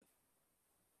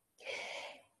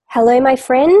Hello, my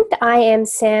friend. I am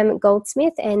Sam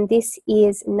Goldsmith, and this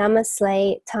is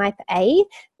Namaslay Type A,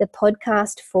 the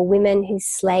podcast for women who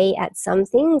slay at some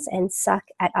things and suck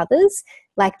at others,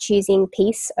 like choosing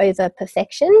peace over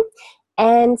perfection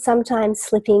and sometimes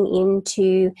slipping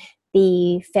into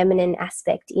the feminine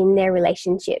aspect in their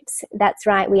relationships. That's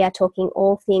right, we are talking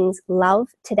all things love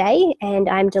today, and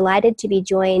I'm delighted to be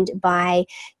joined by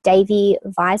Davy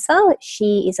Weiser.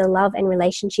 She is a love and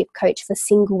relationship coach for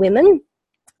single women,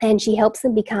 and she helps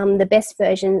them become the best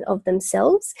version of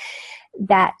themselves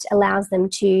that allows them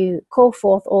to call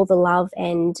forth all the love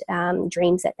and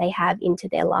dreams that they have into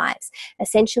their lives.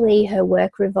 Essentially, her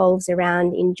work revolves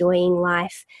around enjoying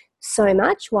life so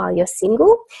much while you're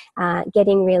single,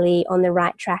 getting really on the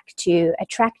right track to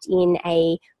attract in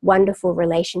a wonderful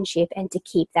relationship and to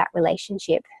keep that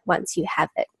relationship once you have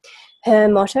it. Her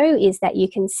motto is that you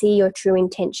can see your true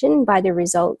intention by the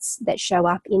results that show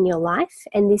up in your life,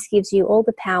 and this gives you all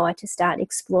the power to start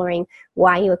exploring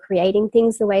why you're creating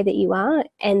things the way that you are,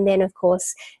 and then, of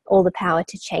course, all the power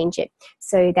to change it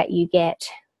so that you get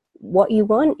what you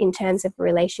want in terms of a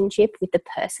relationship with the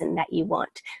person that you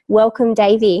want. Welcome,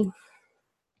 Davy.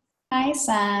 Hi,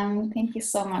 Sam. Thank you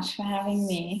so much for having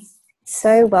me.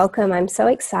 So welcome. I'm so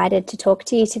excited to talk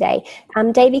to you today.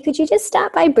 Davy, could you just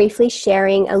start by briefly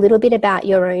sharing a little bit about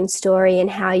your own story and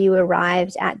how you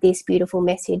arrived at this beautiful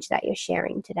message that you're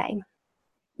sharing today?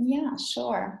 Yeah,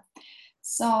 sure.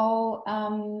 So,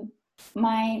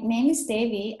 my name is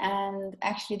Davy, and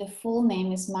actually the full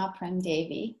name is Maprem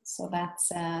Devi. So that's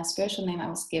a spiritual name I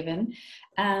was given,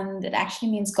 and it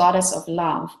actually means goddess of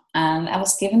love. And I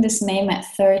was given this name at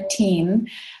 13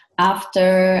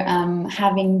 after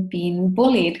having been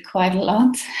bullied quite a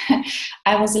lot.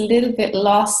 I was a little bit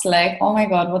lost, like, oh my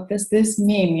God, what does this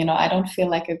mean? You know, I don't feel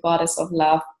like a goddess of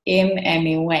love in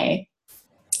any way.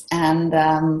 And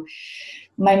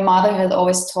my mother had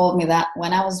always told me that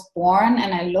when I was born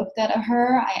and I looked at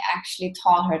her, I actually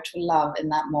taught her to love in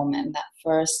that moment, that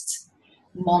first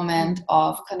moment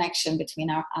of connection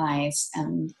between our eyes.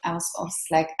 And I was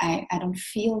like, I don't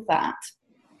feel that,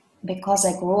 because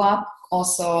I grew up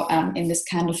also in this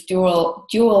kind of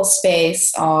dual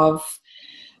space of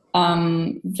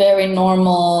very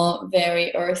normal,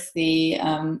 very earthy,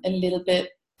 a little bit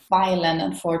violent,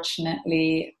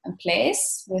 unfortunately,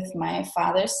 place with my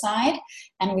father's side,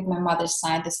 and with my mother's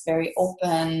side, this very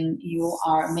open, you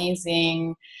are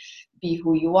amazing, be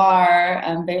who you are,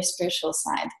 very spiritual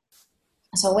side.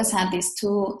 So I always had these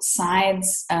two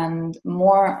sides, and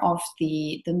more of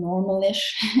the normalish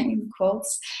in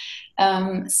quotes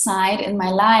side in my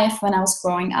life when I was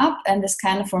growing up, and this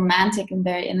kind of romantic and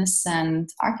very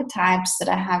innocent archetypes that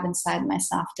I have inside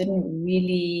myself couldn't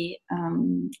really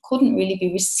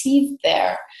be received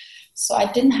there. So I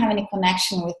didn't have any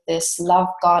connection with this love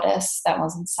goddess that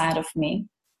was inside of me.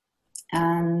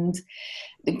 And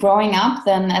growing up,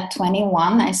 then at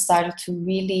 21, I started to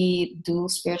really do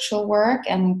spiritual work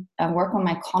and work on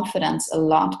my confidence a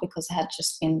lot, because I had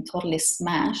just been totally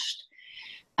smashed.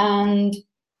 And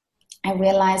I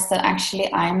realized that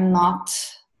actually I'm not,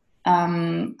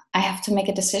 I have to make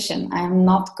a decision. I'm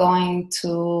not going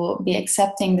to be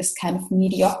accepting this kind of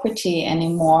mediocrity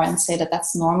anymore and say that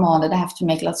that's normal, that I have to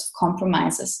make lots of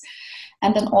compromises.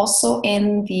 And then also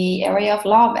in the area of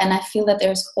love. And I feel that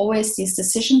there's always these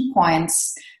decision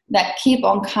points that keep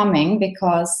on coming,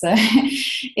 because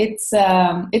it's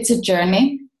a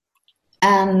journey.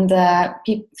 And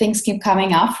things keep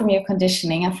coming up from your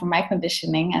conditioning and from my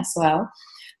conditioning as well.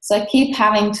 So I keep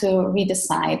having to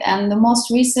redecide. And the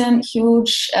most recent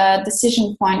huge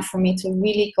decision point for me to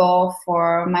really go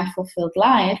for my fulfilled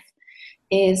life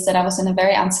is that I was in a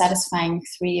very unsatisfying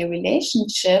 3-year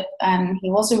relationship, and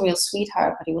he was a real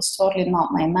sweetheart, but he was totally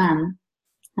not my man.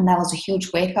 And that was a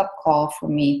huge wake-up call for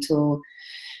me to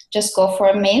just go for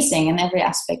amazing in every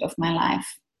aspect of my life.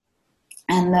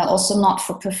 And also not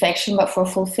for perfection, but for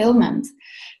fulfillment.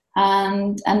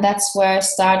 And that's where I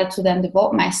started to then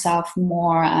devote myself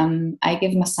more. I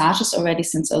give massages already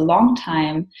since a long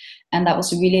time, and that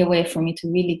was really a way for me to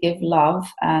really give love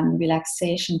and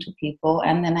relaxation to people.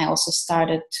 And then I also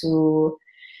started to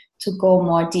go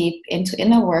more deep into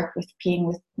inner work with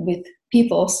being with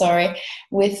people,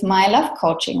 with my love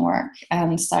coaching work,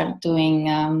 and started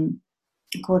doing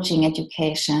coaching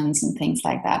educations and things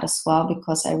like that as well,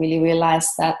 because I really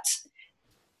realized that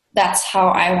that's how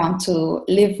I want to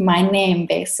live my name,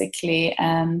 basically,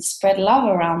 and spread love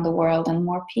around the world and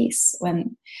more peace.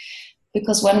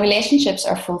 Because when relationships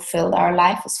are fulfilled, our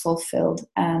life is fulfilled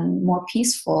and more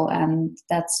peaceful. And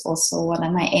that's also what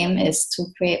my aim is, to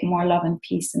create more love and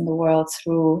peace in the world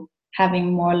through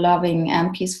having more loving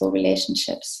and peaceful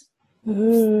relationships.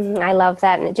 I love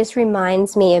that. And it just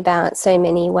reminds me about so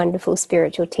many wonderful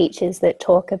spiritual teachers that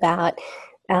talk about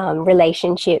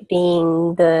relationship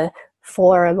being the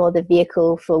forum or the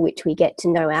vehicle for which we get to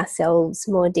know ourselves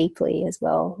more deeply as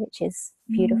well, which is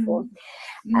beautiful.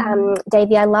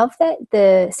 Davy, I love that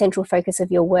the central focus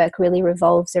of your work really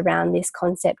revolves around this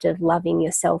concept of loving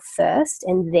yourself first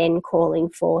and then calling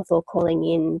forth or calling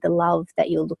in the love that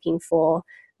you're looking for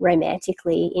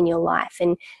romantically in your life.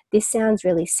 And this sounds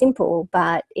really simple,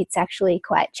 but it's actually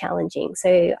quite challenging.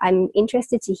 So I'm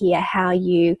interested to hear how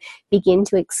you begin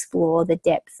to explore the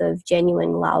depth of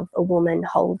genuine love a woman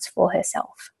holds for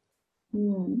herself.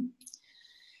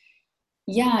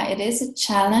 Yeah, it is a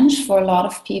challenge for a lot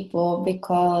of people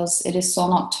because it is so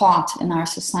not taught in our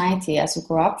society as we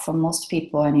grow up, for most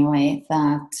people anyway,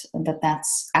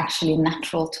 that's actually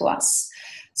natural to us.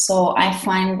 So I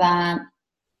find that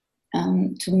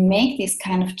to make these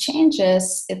kind of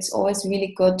changes, it's always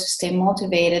really good to stay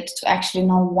motivated to actually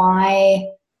know, why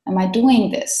am I doing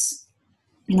this?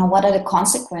 What are the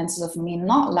consequences of me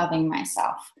not loving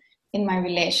myself in my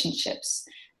relationships?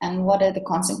 And what are the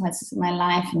consequences of my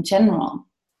life in general?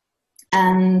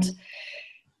 And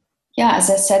yeah, as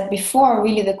I said before,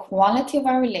 really the quality of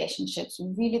our relationships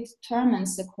really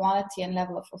determines the quality and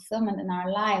level of fulfillment in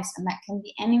our lives. And that can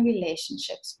be any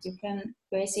relationships. You can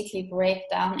basically break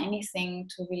down anything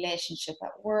to relationship at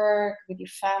work, with your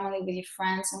family, with your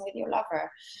friends, and with your lover.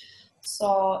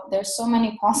 So there's so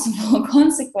many possible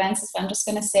consequences. I'm just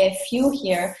going to say a few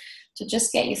here to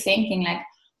just get you thinking like,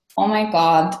 oh my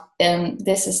God,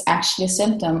 this is actually a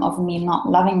symptom of me not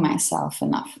loving myself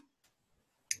enough.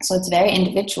 So it's very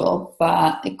individual,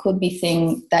 but it could be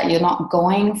things that you're not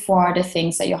going for the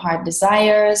things that your heart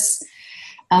desires.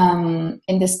 In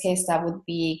this case, that would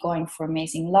be going for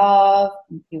amazing love.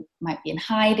 You might be in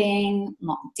hiding,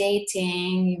 not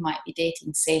dating. You might be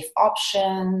dating safe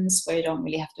options where you don't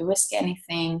really have to risk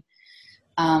anything.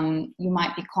 You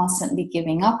might be constantly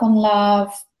giving up on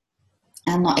love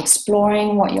and not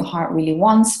exploring what your heart really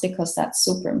wants, because that's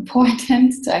super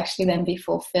important to actually then be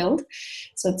fulfilled.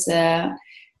 So it's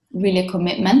really a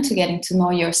commitment to getting to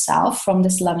know yourself from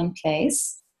this loving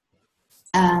place.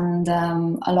 And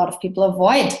a lot of people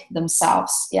avoid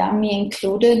themselves, me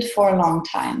included, for a long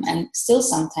time. And still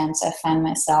sometimes I find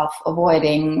myself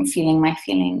avoiding feeling my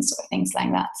feelings or things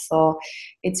like that. So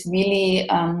it's really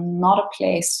not a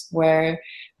place where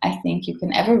I think you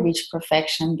can ever reach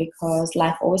perfection, because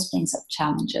life always brings up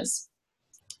challenges.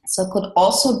 So it could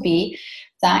also be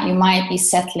that you might be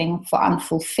settling for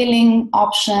unfulfilling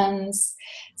options,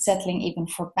 settling even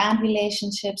for bad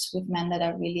relationships with men that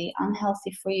are really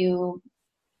unhealthy for you,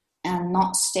 and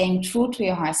not staying true to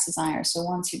your heart's desire. So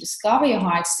once you discover your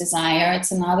heart's desire,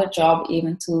 it's another job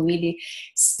even to really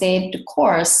stay the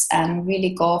course and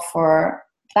really go for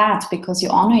that, because you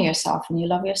honor yourself and you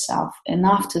love yourself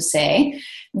enough to say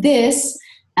this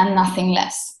and nothing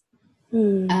less.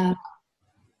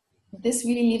 This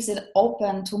really leaves it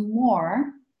open to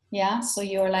more. So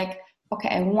you're like, okay,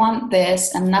 I want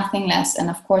this and nothing less. And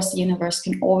of course, the universe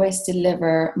can always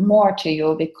deliver more to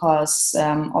you, because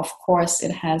of course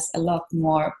it has a lot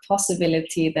more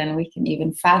possibility than we can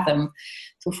even fathom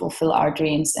to fulfill our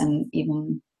dreams and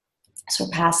even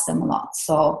surpass them a lot.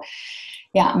 So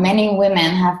many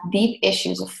women have deep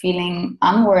issues of feeling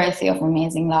unworthy of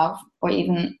amazing love, or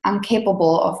even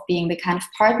incapable of being the kind of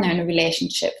partner in a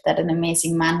relationship that an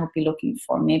amazing man would be looking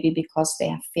for. Maybe because they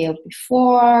have failed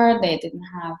before, they didn't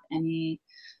have any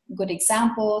good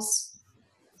examples.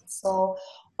 So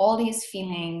all these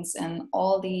feelings and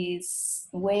all these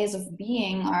ways of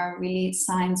being are really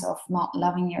signs of not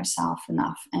loving yourself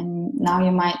enough. And now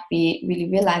you might be really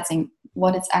realizing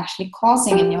what it's actually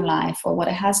causing in your life, or what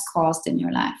it has caused in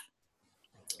your life.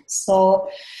 So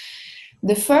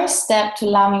the first step to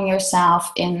loving yourself,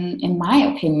 in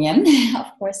my opinion, of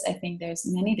course, I think there's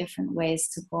many different ways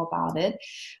to go about it,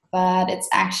 but it's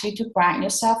actually to grant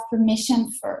yourself permission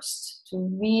first, to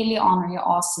really honor your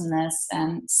awesomeness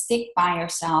and stick by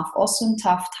yourself, also in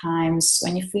tough times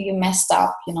when you feel you messed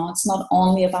up. It's not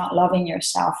only about loving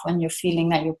yourself when you're feeling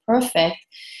that you're perfect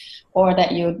or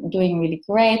that you're doing really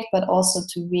great, but also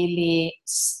to really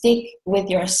stick with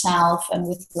yourself and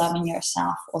with loving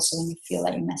yourself also when you feel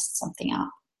that you messed something up.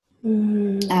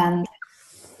 And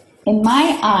in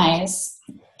my eyes,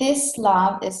 this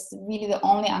love is really the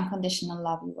only unconditional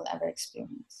love you will ever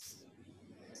experience.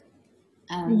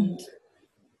 And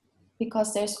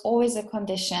because there's always a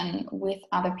condition with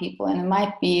other people, and it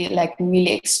might be like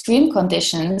really extreme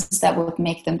conditions that would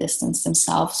make them distance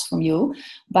themselves from you,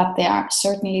 but they are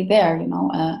certainly there,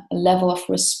 a level of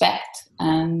respect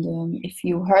And if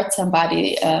you hurt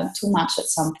somebody too much at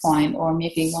some point, or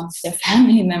maybe one of their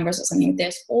family members or something,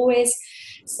 there's always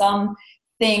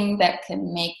something that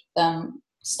can make them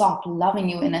stop loving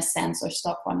you in a sense, or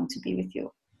stop wanting to be with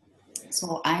you.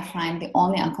 So I find the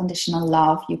only unconditional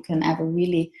love you can ever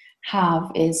really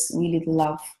have is really the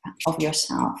love of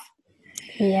yourself.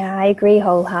 Yeah, I agree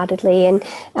wholeheartedly.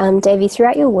 And Davy,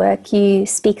 throughout your work, you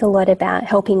speak a lot about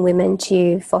helping women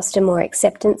to foster more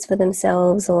acceptance for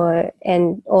themselves or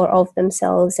of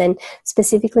themselves, and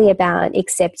specifically about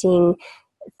accepting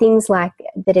things like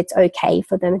that it's okay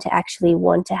for them to actually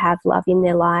want to have love in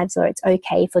their lives, or it's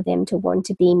okay for them to want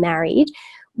to be married.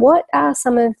 What are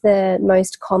some of the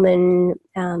most common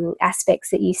aspects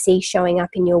that you see showing up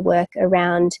in your work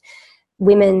around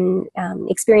women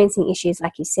experiencing issues,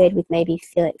 like you said, with maybe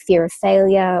fear of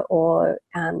failure or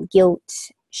guilt,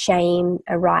 shame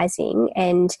arising,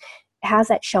 and how's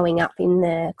that showing up in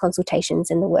the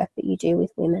consultations and the work that you do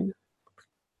with women?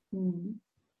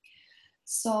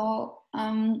 So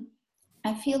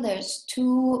I feel there's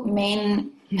two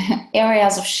main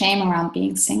areas of shame around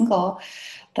being single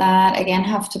that, again,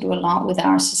 have to do a lot with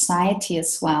our society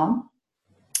as well.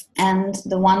 And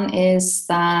the one is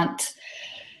that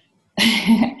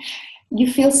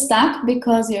you feel stuck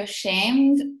because you're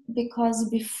shamed, because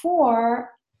before,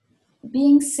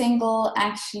 being single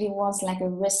actually was like a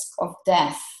risk of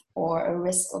death or a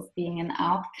risk of being an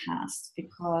outcast,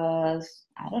 because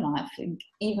I don't know, I think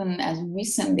even as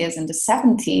recently as in the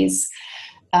 70s,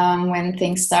 when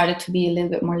things started to be a little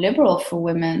bit more liberal for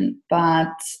women,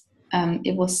 but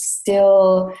it was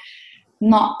still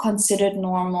not considered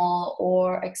normal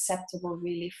or acceptable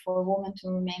really for a woman to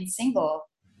remain single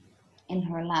in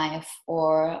her life,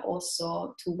 or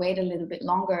also to wait a little bit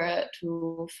longer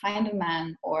to find a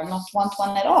man, or not want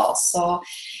one at all. So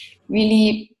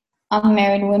really,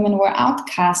 unmarried women were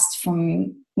outcast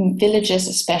from villages,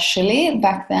 especially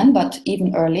back then, but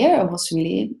even earlier, it was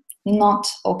really not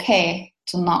okay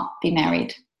to not be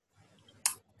married.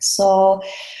 So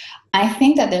I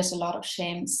think that there's a lot of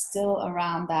shame still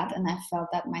around that, and I felt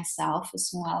that myself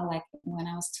as well. Like when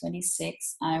I was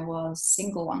 26, I was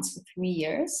single once for 3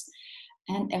 years,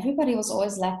 and everybody was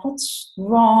always like, what's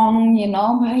wrong? You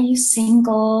know, why are you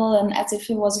single? And as if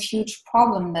it was a huge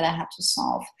problem that I had to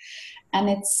solve. And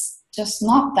it's just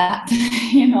not that.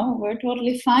 You know, we're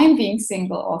totally fine being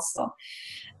single also.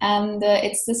 And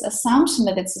it's this assumption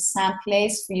that it's a sad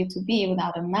place for you to be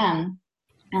without a man.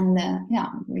 And yeah,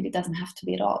 it really doesn't have to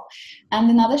be at all.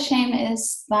 And another shame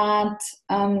is that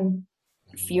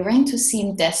fearing to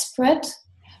seem desperate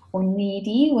or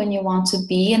needy when you want to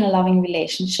be in a loving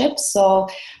relationship. So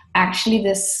actually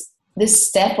this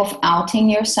step of outing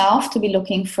yourself to be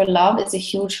looking for love is a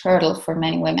huge hurdle for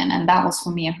many women. And that was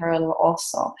for me a hurdle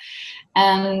also.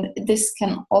 And this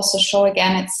can also show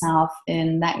again itself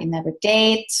in that you never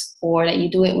date, or that you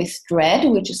do it with dread,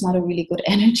 which is not a really good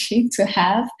energy to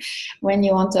have when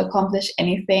you want to accomplish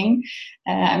anything.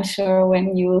 I'm sure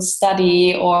when you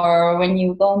study or when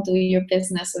you go and do your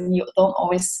business, and you don't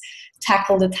always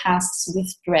tackle the tasks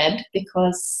with dread,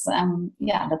 because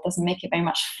that doesn't make it very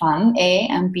much fun, A,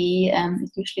 and B,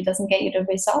 it usually doesn't get you the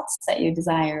results that you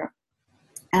desire.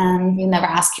 And you never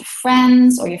ask your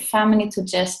friends or your family to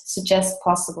just suggest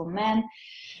possible men.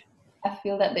 I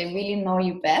feel that they really know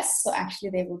you best, so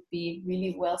actually they would be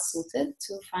really well suited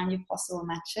to find you possible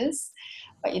matches,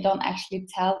 but you don't actually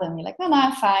tell them. You're like, no,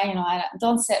 I'm fine, you know,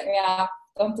 don't set me up,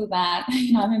 don't do that,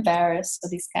 you know, I'm embarrassed, so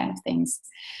these kind of things.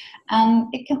 And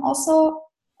it can also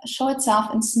show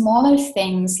itself in smaller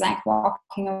things, like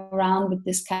walking around with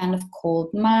this kind of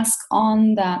cold mask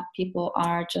on, that people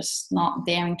are just not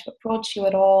daring to approach you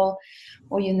at all,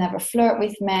 or you never flirt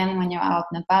with men when you're out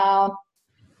and about.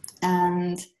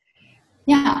 And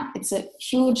yeah, it's a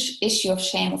huge issue of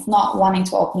shame of not wanting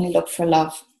to openly look for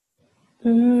love. So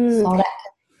that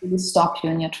can really stop you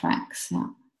in your tracks. Yeah.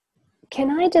 Can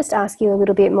I just ask you a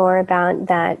little bit more about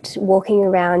that, walking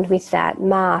around with that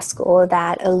mask or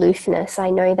that aloofness? I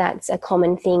know that's a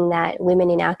common thing that women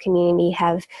in our community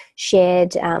have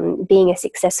shared, being a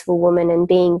successful woman and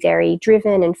being very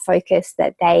driven and focused,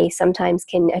 that they sometimes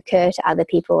can occur to other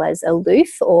people as aloof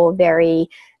or very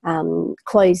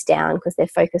closed down because they're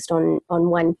focused on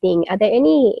one thing. Are there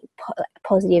any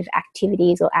positive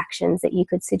activities or actions that you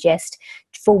could suggest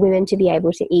for women to be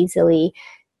able to easily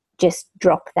just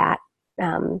drop that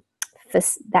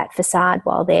that facade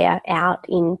while they're out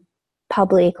in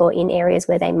public or in areas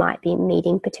where they might be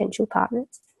meeting potential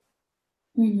partners?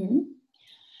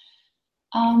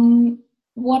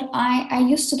 What I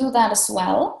used to do that as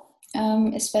well.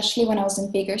 especially when I was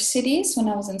in bigger cities. When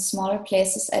I was in smaller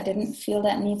places, I didn't feel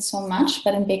that need so much,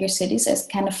 but in bigger cities, I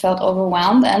kind of felt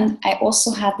overwhelmed. And I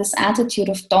also had this attitude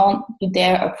of, don't you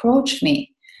dare approach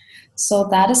me. So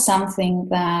that is something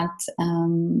that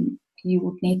you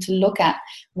would need to look at.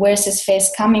 Where's this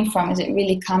face coming from? Is it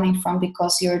really coming from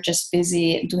because you're just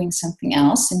busy doing something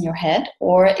else in your head?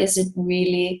 Or is it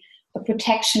really a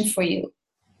protection for you?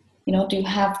 You know, do you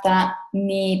have that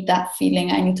need, that feeling,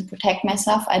 I need to protect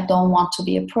myself, I don't want to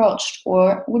be approached?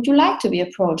 Or would you like to be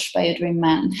approached by a dream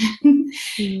man?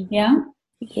 Yeah.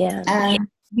 Yeah. And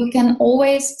you can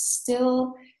always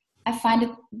still, I find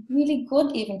it really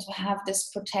good even to have this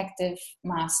protective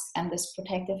mask and this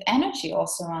protective energy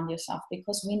also around yourself,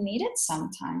 because we need it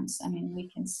sometimes. I mean, we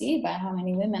can see by how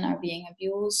many women are being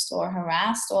abused or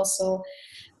harassed also,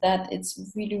 that it's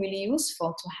really, really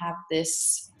useful to have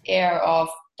this air of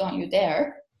don't you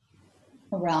dare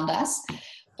around us.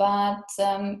 But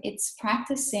it's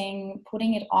practicing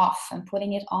putting it off and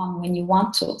putting it on when you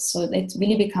want to. So it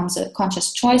really becomes a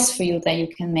conscious choice for you that you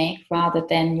can make rather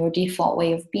than your default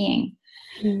way of being.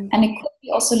 Mm. And it could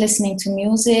be also listening to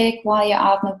music while you're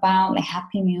out and about, like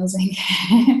happy music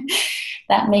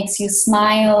that makes you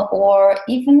smile, or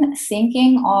even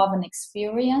thinking of an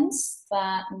experience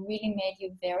that really made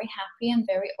you very happy and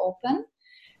very open,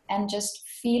 and just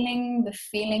feeling the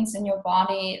feelings in your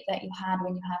body that you had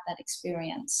when you had that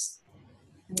experience.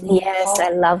 Yes,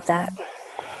 I love that.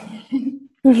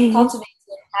 Cultivating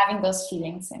having those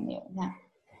feelings in you. Yeah.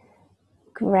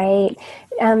 Great.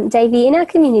 Davy, in our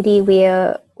community,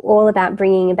 we're all about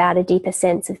bringing about a deeper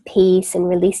sense of peace and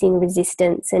releasing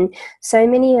resistance. And so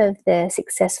many of the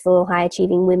successful,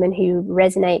 high-achieving women who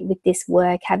resonate with this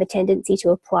work have a tendency to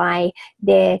apply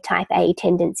their type A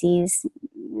tendencies,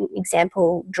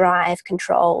 example, drive,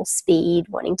 control, speed,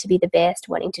 wanting to be the best,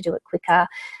 wanting to do it quicker,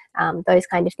 those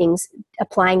kind of things,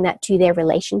 applying that to their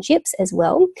relationships as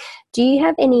well. Do you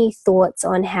have any thoughts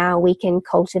on how we can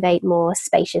cultivate more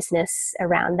spaciousness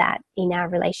around that in our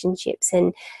relationships,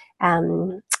 and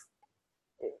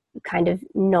kind of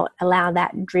not allow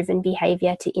that driven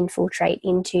behavior to infiltrate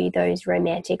into those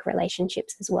romantic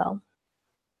relationships as well?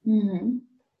 Mm-hmm.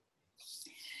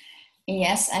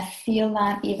 Yes, I feel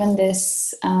that even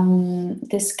this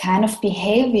this kind of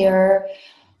behavior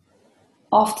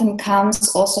often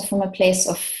comes also from a place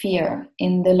of fear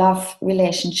in the love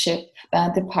relationship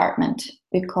department,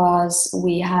 because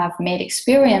we have made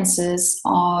experiences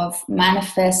of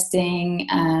manifesting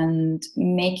and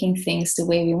making things the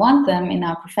way we want them in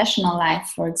our professional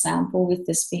life, for example, with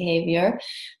this behavior,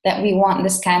 that we want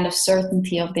this kind of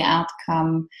certainty of the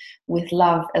outcome with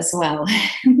love as well.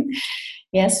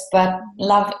 Yes, but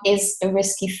love is a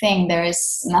risky thing. There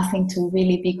is nothing to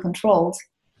really be controlled.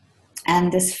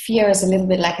 And this fear is a little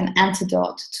bit like an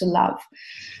antidote to love.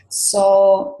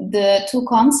 So the two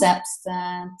concepts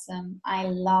that I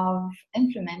love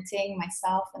implementing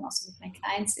myself and also with my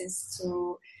clients is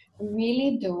to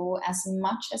really do as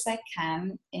much as I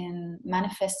can in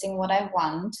manifesting what I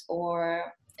want,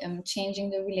 or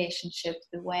changing the relationship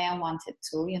the way I want it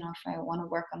to. You know, if I want to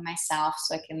work on myself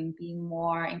so I can be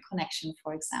more in connection,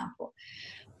 for example.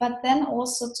 But then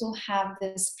also to have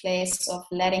this place of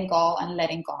letting go and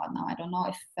letting God. Now, I don't know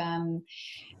if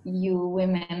you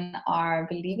women are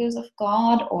believers of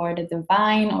God or the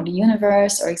divine or the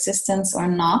universe or existence or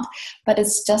not, but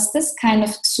it's just this kind of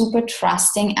super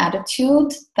trusting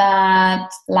attitude that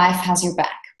life has your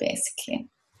back, basically.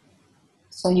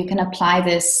 So you can apply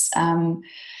this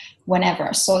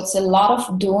whenever. So it's a lot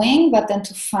of doing, but then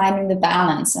to finding the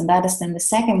balance. And that is then the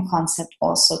second concept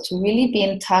also, to really be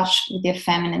in touch with your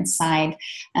feminine side.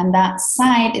 And that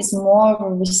side is more of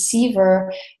a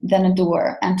receiver than a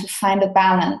doer, and to find a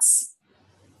balance.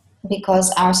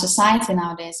 Because our society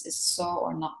nowadays is so,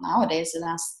 or not nowadays, the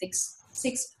last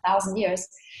 6,000 years,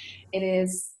 it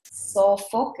is so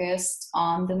focused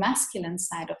on the masculine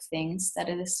side of things that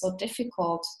it is so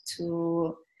difficult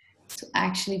to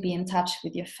actually be in touch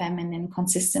with your feminine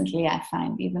consistently. I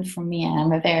find, even for me,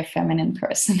 I'm a very feminine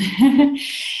person.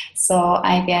 So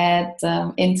I get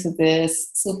into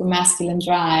this super masculine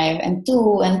drive and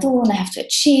do, and I have to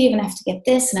achieve, and I have to get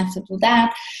this, and I have to do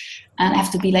that, and I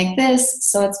have to be like this.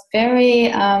 So it's very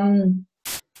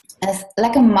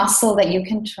like a muscle that you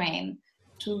can train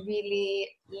to really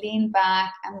lean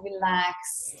back and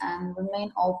relax and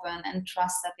remain open and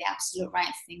trust that the absolute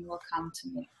right thing will come to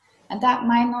me. And that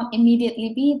might not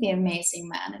immediately be the amazing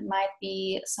man. It might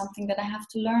be something that I have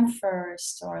to learn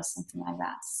first or something like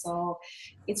that. So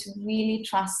it's really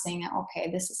trusting, okay,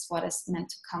 this is what is meant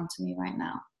to come to me right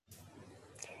now.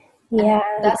 Yeah.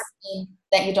 And that's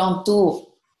that you don't do.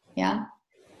 Yeah.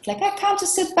 Like, I can't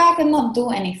just sit back and not do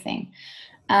anything.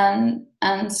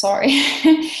 and sorry,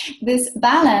 this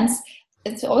balance,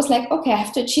 it's always like, okay, I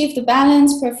have to achieve the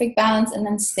balance, perfect balance, and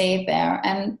then stay there.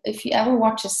 And if you ever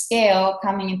watch a scale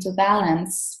coming into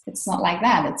balance, it's not like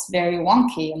that. It's very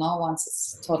wonky, you know. Once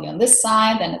it's totally on this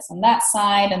side, then it's on that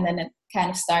side, and then it kind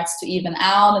of starts to even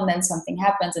out, and then something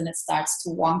happens and it starts to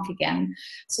wonk again.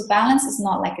 So balance is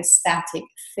not like a static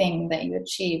thing that you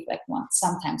achieve. Like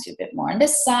sometimes you're a bit more on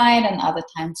this side, and other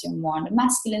times you're more on the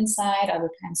masculine side, other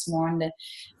times more on the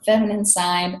feminine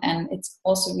side. And it's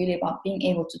also really about being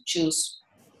able to choose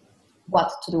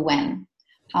what to do when,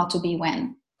 how to be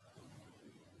when.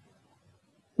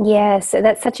 Yeah, so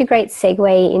that's such a great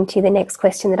segue into the next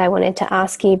question that I wanted to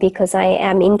ask you, because I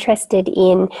am interested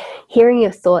in hearing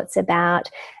your thoughts about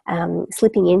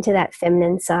slipping into that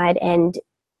feminine side and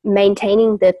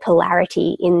maintaining the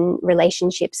polarity in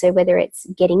relationships. So whether it's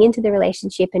getting into the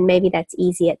relationship, and maybe that's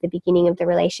easy at the beginning of the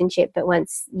relationship, but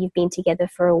once you've been together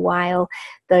for a while,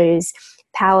 those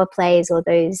power plays or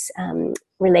those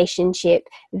relationship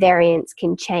variants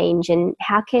can change. And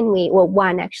how can we, well,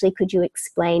 one, actually, could you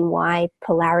explain why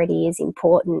polarity is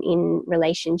important in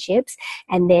relationships?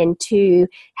 And then two,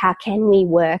 how can we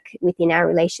work within our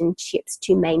relationships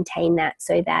to maintain that,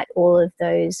 so that all of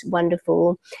those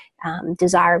wonderful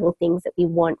desirable things that we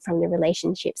want from the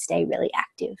relationship stay really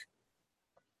active?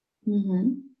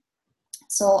 Mm-hmm.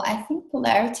 So I think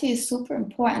polarity is super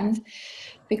important,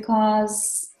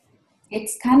 because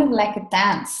it's kind of like a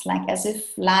dance, like as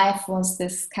if life was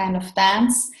this kind of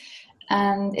dance,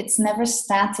 and it's never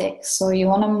static. So you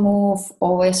want to move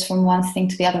always from one thing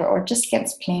to the other, or it just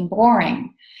gets plain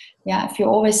boring. Yeah, if you're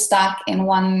always stuck in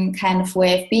one kind of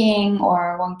way of being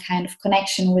or one kind of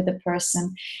connection with a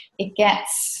person, it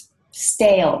gets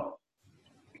stale.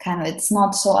 Kind of, it's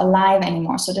not so alive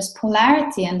anymore. So this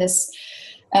polarity and this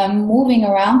moving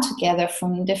around together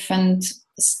from different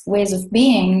ways of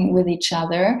being with each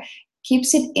other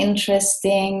keeps it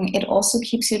interesting. It also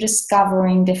keeps you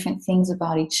discovering different things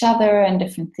about each other and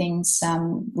different things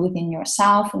within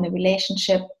yourself and the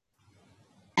relationship.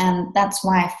 And that's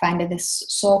why I find it is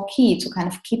so key to kind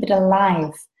of keep it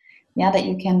alive. Yeah, that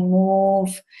you can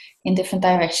move in different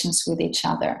directions with each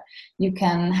other. You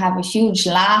can have a huge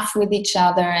laugh with each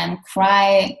other and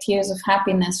cry tears of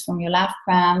happiness from your laugh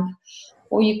cramp,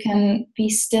 or you can be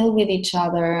still with each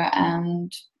other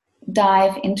and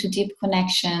dive into deep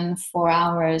connection for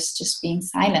hours just being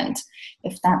silent,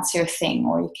 if that's your thing.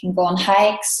 Or you can go on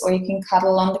hikes, or you can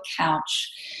cuddle on the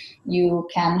couch. You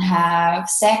can have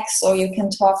sex, or you can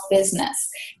talk business.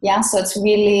 Yeah, so it's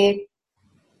really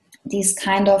these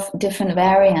kind of different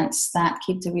variants that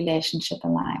keep the relationship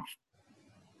alive.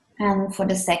 And for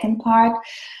the second part,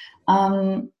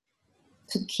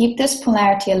 to keep this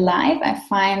polarity alive, I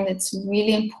find it's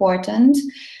really important,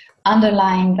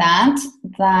 underlying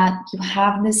that you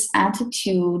have this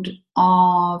attitude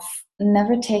of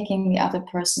never taking the other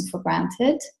person for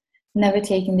granted, never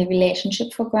taking the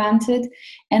relationship for granted,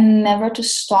 and never to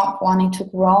stop wanting to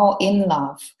grow in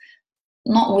love.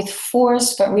 Not with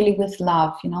force, but really with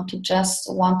love, you know, to just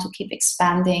want to keep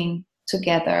expanding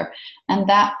together. And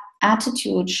that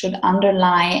attitude should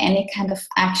underlie any kind of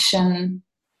action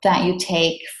that you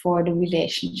take for the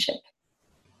relationship.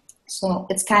 So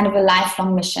it's kind of a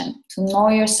lifelong mission to know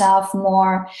yourself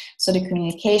more, so the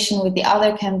communication with the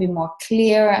other can be more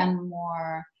clear and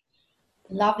more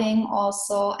loving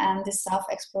also. And the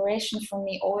self-exploration for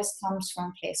me always comes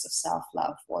from a place of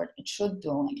self-love, or it should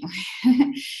do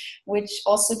anyway, which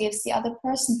also gives the other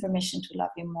person permission to love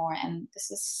you more. And this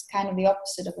is kind of the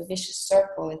opposite of a vicious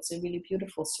circle. It's a really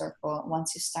beautiful circle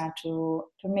once you start to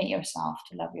permit yourself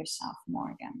to love yourself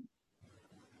more again.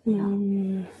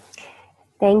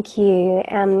 Thank you.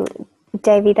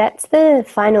 Davy, that's the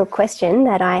final question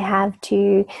that I have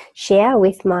to share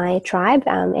with my tribe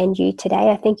and you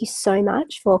today. I thank you so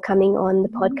much for coming on the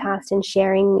podcast and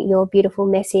sharing your beautiful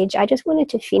message. I just wanted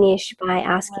to finish by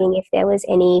asking if there was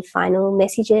any final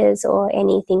messages or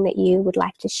anything that you would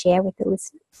like to share with the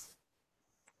listeners.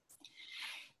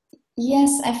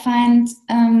 Yes, I find,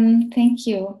 thank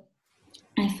you.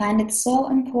 I find it so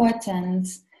important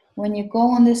when you go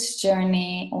on this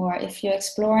journey, or if you're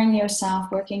exploring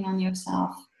yourself, working on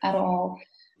yourself at all,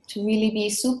 to really be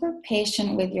super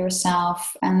patient with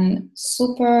yourself and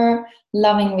super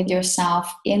loving with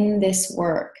yourself in this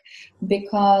work.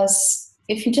 Because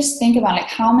if you just think about, like,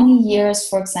 how many years,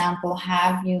 for example,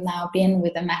 have you now been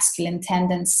with a masculine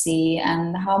tendency,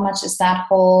 and how much is that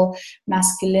whole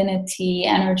masculinity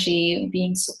energy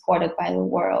being supported by the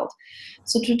world?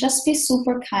 So to just be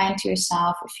super kind to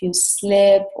yourself if you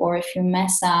slip or if you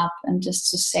mess up, and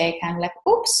just to say kind of like,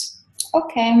 oops,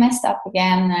 okay, I messed up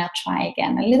again, and I'll try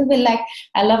again. A little bit like,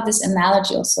 I love this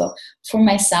analogy also for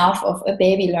myself of a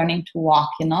baby learning to walk.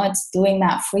 It's doing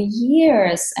that for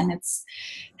years, and it's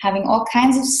having all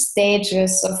kinds of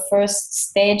stages. So first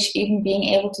stage, even being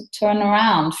able to turn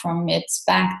around from its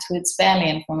back to its belly,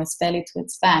 and from its belly to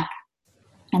its back.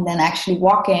 And then actually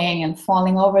walking and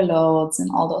falling over loads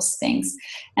and all those things.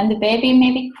 And the baby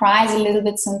maybe cries a little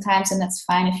bit sometimes, and that's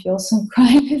fine if you also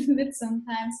cry a little bit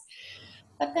sometimes.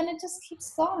 But then it just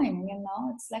keeps going,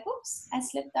 It's like, oops, I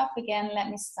slipped up again. Let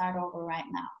me start over right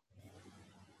now.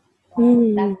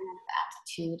 That kind of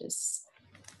attitude is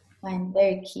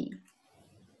very key.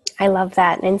 I love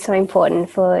that, and so important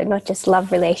for not just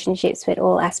love relationships, but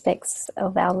all aspects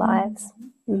of our lives.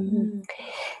 Mm-hmm.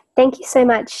 Thank you so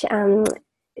much,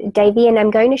 Davy, and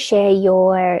I'm going to share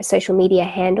your social media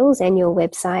handles and your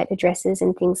website addresses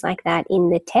and things like that in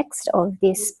the text of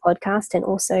this podcast, and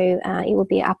also it will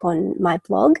be up on my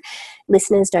blog.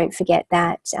 Listeners, don't forget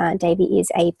that Davy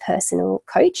is a personal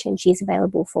coach, and she's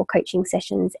available for coaching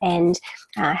sessions and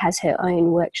has her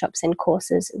own workshops and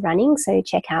courses running, so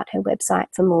check out her website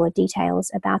for more details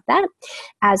about that.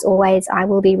 As always, I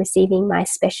will be receiving my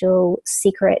special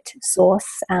secret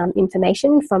source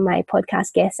information from my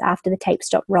podcast guests after the tape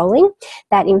stops rolling.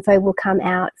 That info will come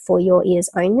out for your ears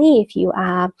only if you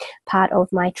are part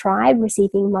of my tribe,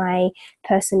 receiving my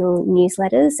personal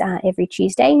newsletters every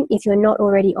Tuesday. If you're not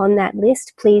already on that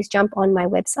list, please jump on my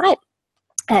website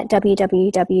at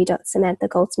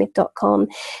www.samanthagoldsmith.com,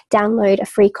 download a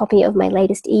free copy of my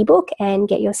latest ebook and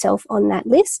get yourself on that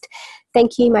list.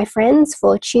 Thank you, my friends,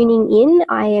 for tuning in.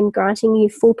 I am granting you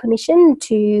full permission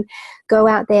to go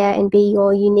out there and be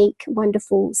your unique,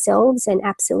 wonderful selves and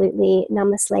absolutely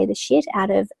slay the shit out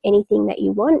of anything that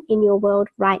you want in your world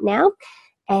right now.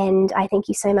 And I thank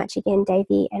you so much again,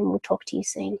 Davy, and we'll talk to you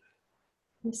soon.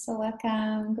 You're so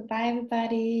welcome. Goodbye,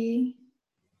 everybody.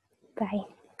 Bye.